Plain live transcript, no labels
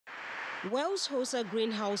Wells Hosa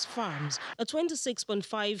Greenhouse Farms, a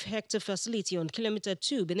 26.5-hectare facility on Kilometer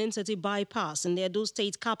 2 Benin City Bypass in the Edo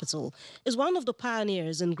State capital, is one of the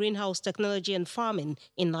pioneers in greenhouse technology and farming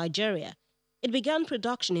in Nigeria. It began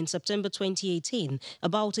production in September 2018,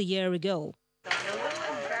 about a year ago.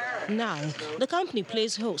 Now, the company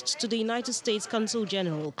plays host to the United States Consul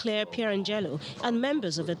General Claire Pierangelo and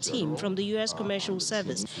members of a team from the U.S. Commercial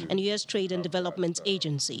Service and U.S. Trade and Development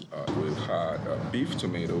Agency. We've had beef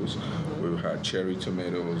tomatoes, we've had cherry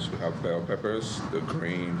tomatoes, we have bell peppers, the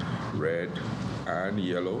green, red, and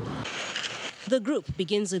yellow. The group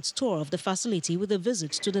begins its tour of the facility with a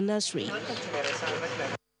visit to the nursery.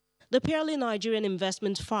 The purely Nigerian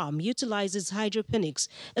investment farm utilizes hydroponics,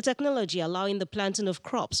 a technology allowing the planting of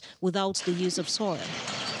crops without the use of soil.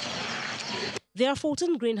 There are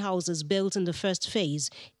 14 greenhouses built in the first phase.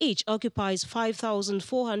 Each occupies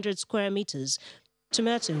 5,400 square meters.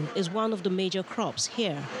 Tomato is one of the major crops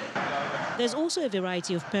here. There's also a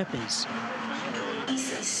variety of peppers.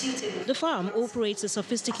 The farm operates a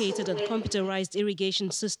sophisticated and computerized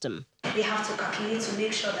irrigation system. They have to calculate to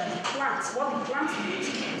make sure that what the plant needs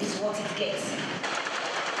is what it gets.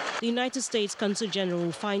 The United States Consul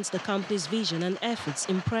General finds the company's vision and efforts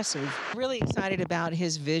impressive. Really excited about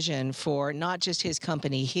his vision for not just his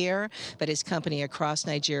company here, but his company across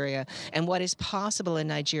Nigeria and what is possible in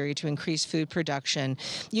Nigeria to increase food production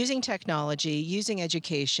using technology, using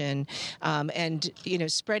education, and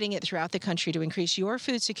spreading it throughout the country to increase your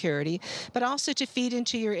food security, but also to feed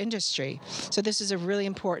into your industry. So this is a really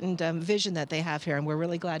important vision that they have here, and we're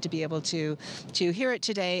really glad to be able to hear it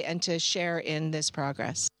today and to share in this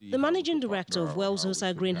progress. The managing director of Wells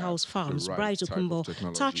Hosa Greenhouse Farms, Bright Okumbo,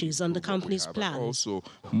 touches on the company's plans. Also,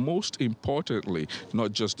 most importantly,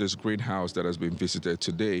 not just this greenhouse that has been visited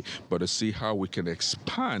today, but to see how we can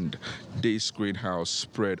expand this greenhouse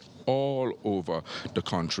spread all over the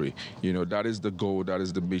country. That is the goal, that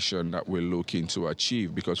is the mission that we're looking to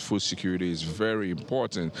achieve, because food security is very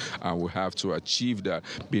important, and we have to achieve that,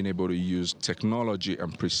 being able to use technology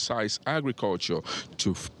and precise agriculture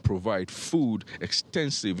to provide food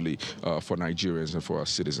extensively for Nigerians and for our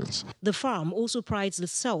citizens. The farm also prides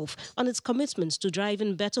itself on its commitment to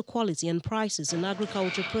driving better quality and prices in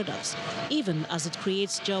agriculture products, even as it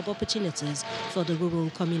creates job opportunities for the rural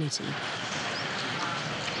community.